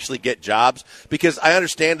of them actually get jobs, because I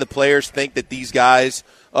understand the players think that these guys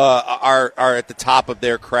are at the top of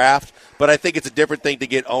their craft, but I think it's a different thing to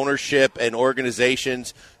get ownership and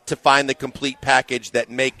organizations to find the complete package that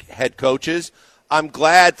make head coaches. I'm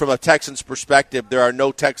glad from a Texans perspective there are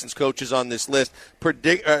no Texans coaches on this list,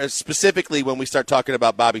 specifically when we start talking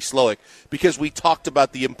about Bobby Slowick, because we talked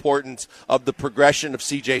about the importance of the progression of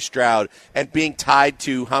C.J. Stroud and being tied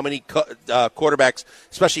to how many quarterbacks,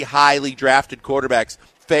 especially highly drafted quarterbacks,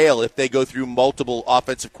 fail if they go through multiple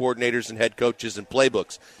offensive coordinators and head coaches and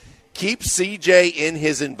playbooks. Keep C.J. in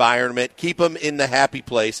his environment. Keep him in the happy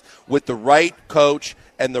place with the right coach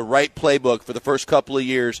and the right playbook for the first couple of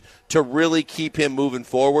years to really keep him moving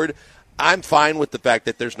forward. I'm fine with the fact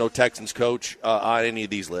that there's no Texans coach on any of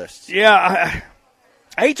these lists. Yeah,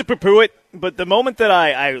 I hate to poo-poo it, but the moment that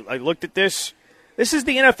I looked at this is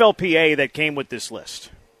the NFLPA that came with this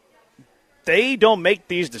list. They don't make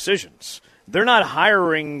these decisions. They're not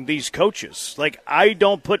hiring these coaches. Like, I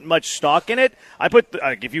don't put much stock in it. I put,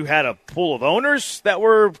 if you had a pool of owners that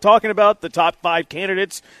were talking about the top 5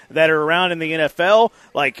 candidates that are around in the NFL,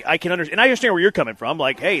 like, I can understand, and I understand where you're coming from.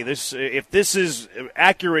 Like, hey, if this is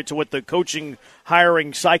accurate to what the coaching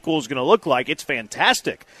hiring cycle is going to look like, it's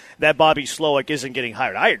fantastic that Bobby Slowick isn't getting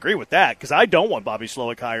hired. I agree with that, because I don't want Bobby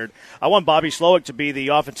Slowick hired. I want Bobby Slowick to be the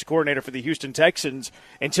offensive coordinator for the Houston Texans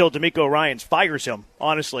until DeMeco Ryans fires him,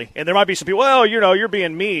 honestly. And there might be some people, well, you're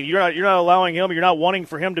being mean. You're not allowing him. You're not wanting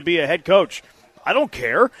for him to be a head coach. I don't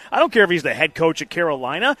care. I don't care if he's the head coach at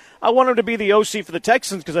Carolina. I want him to be the OC for the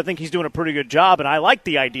Texans because I think he's doing a pretty good job, and I like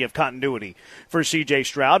the idea of continuity for C.J.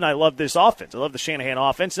 Stroud, and I love this offense. I love the Shanahan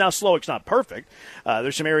offense. Now, Slowick's not perfect.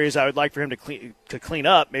 There's some areas I would like for him to clean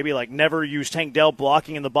up, maybe like never use Tank Dell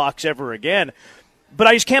blocking in the box ever again. But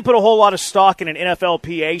I just can't put a whole lot of stock in an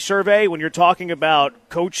NFLPA survey when you're talking about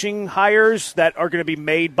coaching hires that are going to be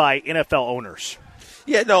made by NFL owners.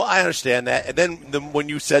 Yeah, no, I understand that. And then when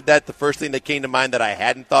you said that, the first thing that came to mind that I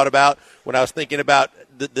hadn't thought about when I was thinking about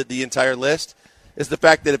the entire list is the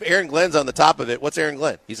fact that if Aaron Glenn's on the top of it, what's Aaron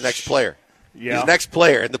Glenn? He's an ex-player. Yeah. He's an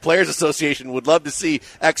ex-player, and the Players Association would love to see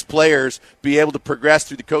ex-players be able to progress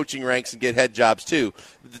through the coaching ranks and get head jobs too.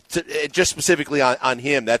 Just specifically on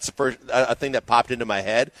him, that's the first thing that popped into my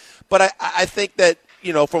head. But I think that,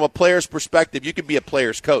 you know, from a player's perspective, you can be a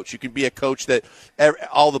player's coach. You can be a coach that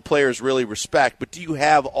all the players really respect. But do you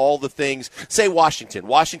have all the things? Say Washington.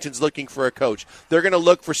 Washington's looking for a coach. They're going to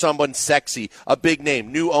look for someone sexy, a big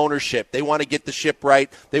name, new ownership. They want to get the ship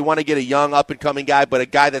right. They want to get a young, up-and-coming guy, but a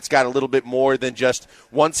guy that's got a little bit more than just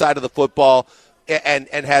one side of the football and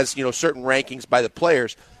has, you know, certain rankings by the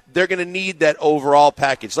players. They're going to need that overall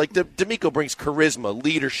package. Like DeMeco brings charisma,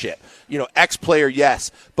 leadership, you know, ex-player,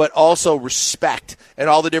 yes, but also respect and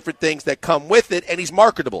all the different things that come with it, and he's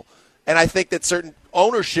marketable. And I think that certain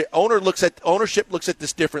ownership looks at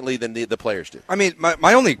this differently than the players do. I mean,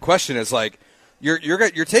 my only question is, like, your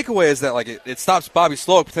takeaway is that, like, it stops Bobby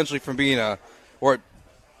Slowick potentially from being or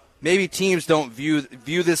maybe teams don't view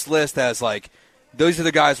this list as, like, those are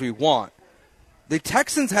the guys we want. The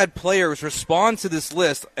Texans had players respond to this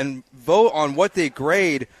list and vote on what they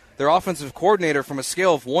grade their offensive coordinator from a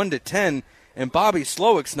scale of 1 to 10, and Bobby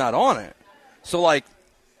Slowick's not on it. So, like,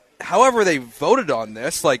 however they voted on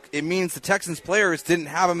this, like, it means the Texans players didn't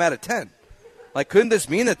have him at a 10. Like, couldn't this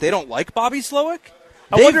mean that they don't like Bobby Slowick?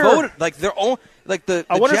 They voted like their own. Like the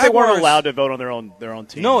wonder Jaguars, if they weren't allowed to vote on their own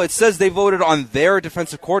team. No, it says they voted on their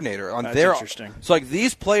defensive coordinator. That's interesting. So, like,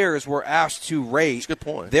 these players were asked to rate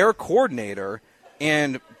their coordinator.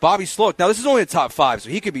 And Bobby Slowick, now this is only the top 5, so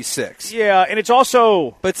he could be 6. Yeah, and it's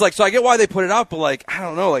also, but it's like, so I get why they put it out, but, like, I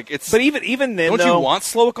don't know, like, it's. But even then, don't you want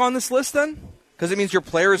Slowick on this list then? Because it means your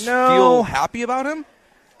players feel happy about him.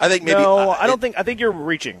 I think maybe. No, I think you're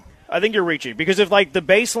reaching. I think you're reaching because if, like, the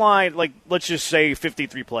baseline, like, let's just say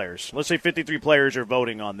 53 players. Let's say 53 players are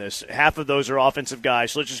voting on this. Half of those are offensive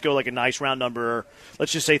guys. So let's just go like a nice round number.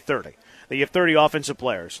 Let's just say 30. that you have 30 offensive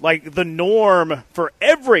players. Like, the norm for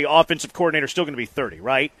every offensive coordinator is still going to be 30,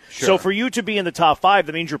 right? Sure. So for you to be in the top 5,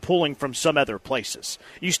 that means you're pulling from some other places.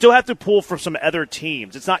 You still have to pull from some other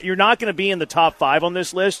teams. You're not going to be in the top 5 on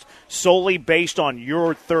this list solely based on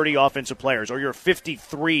your 30 offensive players or your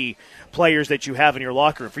 53 players that you have in your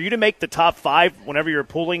locker room. For you to make the top 5 whenever you're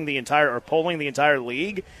polling the entire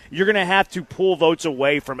league, you're going to have to pull votes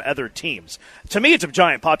away from other teams. To me, it's a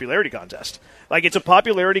giant popularity contest. Like, it's a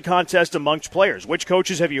popularity contest amongst players. Which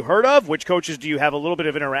coaches have you heard of? Which coaches do you have a little bit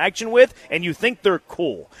of interaction with? And you think they're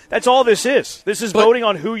cool. That's all this is. This is voting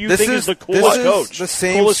on who you think is the coolest coach. This is the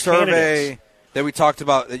same survey that we talked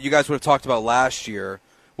about, that you guys would have talked about last year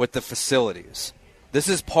with the facilities. This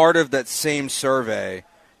is part of that same survey.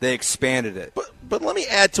 They expanded it. But let me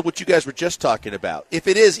add to what you guys were just talking about. If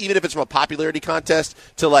it is, even if it's from a popularity contest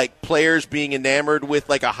to, like, players being enamored with,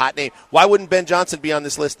 like, a hot name, why wouldn't Ben Johnson be on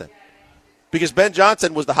this list then? Because Ben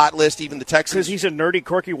Johnson was the hot list, even the Texans. Because he's a nerdy,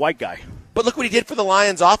 quirky white guy. But look what he did for the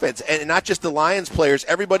Lions offense. And not just the Lions players,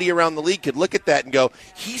 everybody around the league could look at that and go,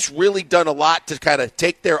 he's really done a lot to kind of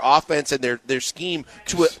take their offense and their scheme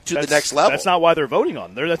to the next level. That's not why they're voting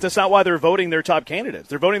on. That's not why they're voting their top candidates.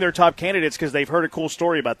 They're voting their top candidates because they've heard a cool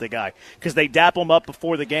story about the guy, because they dap him up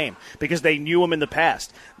before the game, because they knew him in the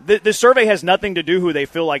past. The survey has nothing to do who they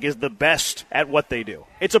feel like is the best at what they do.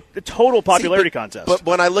 It's a total popularity contest. But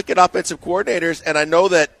when I look at offensive coordinators, and I know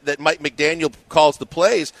that Mike McDaniel calls the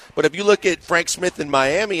plays, but if you look at Frank Smith in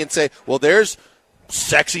Miami and say, well, there's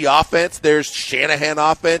sexy offense, there's Shanahan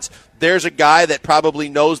offense, there's a guy that probably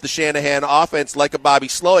knows the Shanahan offense like a Bobby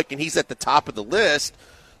Slowick, and he's at the top of the list,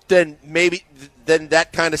 then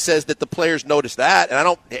that kind of says that the players notice that.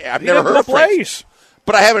 And I've never heard of plays.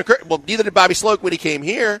 But I haven't. Well, neither did Bobby Slowick when he came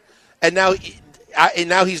here, and now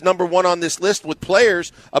he's number 1 on this list with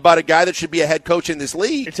players about a guy that should be a head coach in this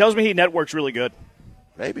league. It tells me he networks really good.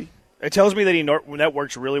 Maybe. It tells me that he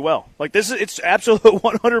networks really well. Like, it's absolute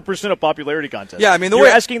 100% a popularity contest. Yeah, I mean, you're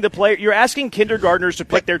asking kindergartners to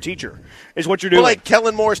pick their teacher is what you're doing. Well, like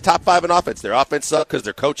Kellen Moore's top 5 in offense. Their offense sucked because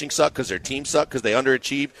their coaching sucked, because their team sucked, because they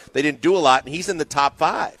underachieved. They didn't do a lot, and he's in the top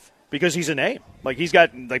 5 because he's a name. Like, he's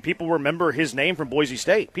got, like, people remember his name from Boise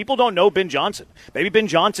State. People don't know Ben Johnson. Maybe Ben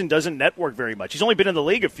Johnson doesn't network very much. He's only been in the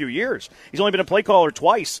league a few years. He's only been a play caller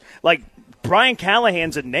twice. Like, Brian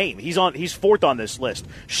Callahan's a name. He's 4th on this list.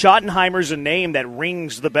 Schottenheimer's a name that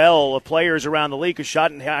rings the bell of players around the league because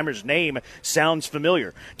Schottenheimer's name sounds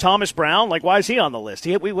familiar. Thomas Brown, like, why is he on the list?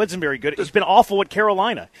 He wasn't very good. He's been awful at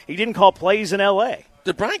Carolina. He didn't call plays in L.A.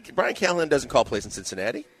 Brian Callahan doesn't call plays in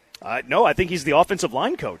Cincinnati? No, I think he's the offensive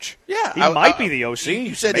line coach. Yeah. He might be the OC.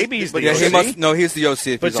 You said maybe he's the OC. He's the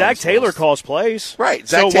OC. But Zach Taylor calls plays. Right.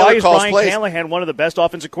 So why is Brian Callahan one of the best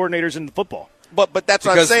offensive coordinators in football? But that's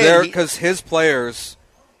what I'm saying. Because his players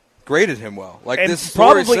graded him well. Like, and this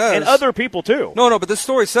story probably, says, and other people too. No, but this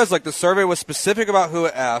story says, like, the survey was specific about who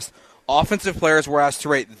it asked. Offensive players were asked to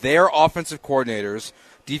rate their offensive coordinators.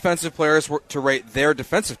 Defensive players were to rate their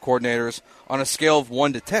defensive coordinators on a scale of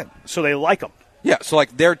 1 to 10. So they like them. Yeah, so,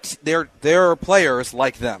 like, their players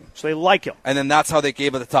like them. So they like him. And then that's how they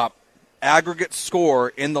gave it the top aggregate score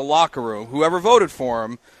in the locker room. Whoever voted for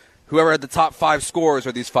him, whoever had the top 5 scores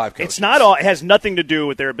are these 5 coaches. It's not all. It has nothing to do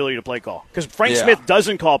with their ability to play call. Because Frank Smith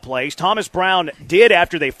doesn't call plays. Thomas Brown did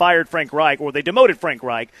after they fired Frank Reich, or they demoted Frank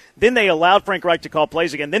Reich. Then they allowed Frank Reich to call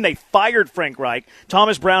plays again. Then they fired Frank Reich.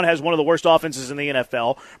 Thomas Brown has one of the worst offenses in the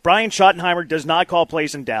NFL. Brian Schottenheimer does not call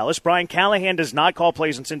plays in Dallas. Brian Callahan does not call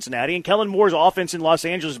plays in Cincinnati. And Kellen Moore's offense in Los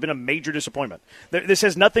Angeles has been a major disappointment. This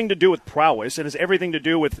has nothing to do with prowess. It has everything to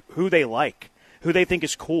do with who they like, who they think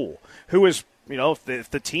is cool, who is, if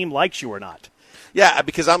the team likes you or not. Yeah,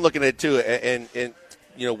 because I'm looking at it too, and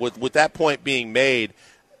with that point being made,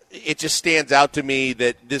 it just stands out to me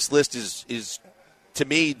that this list is to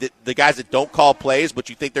me the guys that don't call plays, but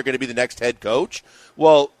you think they're going to be the next head coach.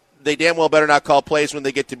 Well, they damn well better not call plays when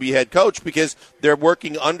they get to be head coach because they're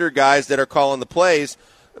working under guys that are calling the plays.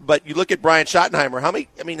 But you look at Brian Schottenheimer. How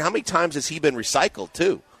many times has he been recycled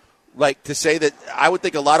too? Like, to say that, I would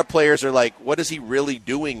think a lot of players are like, what is he really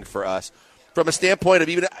doing for us? From a standpoint of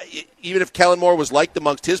even if Kellen Moore was liked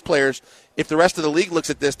amongst his players, if the rest of the league looks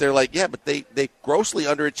at this, they're like, yeah, but they grossly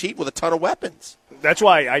underachieved with a ton of weapons. That's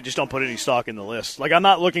why I just don't put any stock in the list. Like, I'm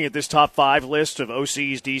not looking at this top 5 list of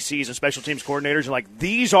OCs, DCs, and special teams coordinators and like,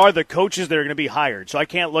 these are the coaches that are going to be hired. So I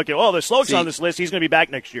can't look at, the Slowick's on this list, he's going to be back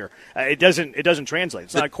next year. It doesn't translate.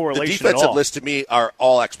 It's not a correlation at all. The defensive list to me are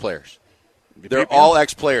all ex-players. They're all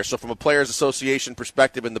ex-players. So from a players' association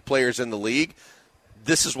perspective and the players in the league,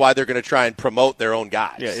 this is why they're going to try and promote their own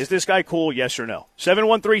guys. Yeah, is this guy cool, yes or no?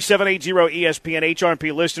 713-780-ESPN,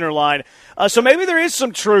 HRP listener line. So maybe there is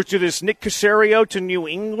some truth to this Nick Caserio to New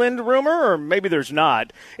England rumor, or maybe there's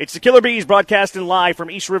not. It's the Killer Bees broadcasting live from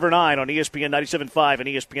East River 9 on ESPN 97.5 and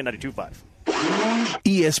ESPN 92.5.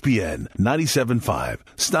 ESPN 97.5.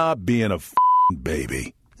 Stop being a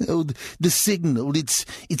baby. Oh, the signal, it's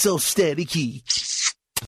all staticky.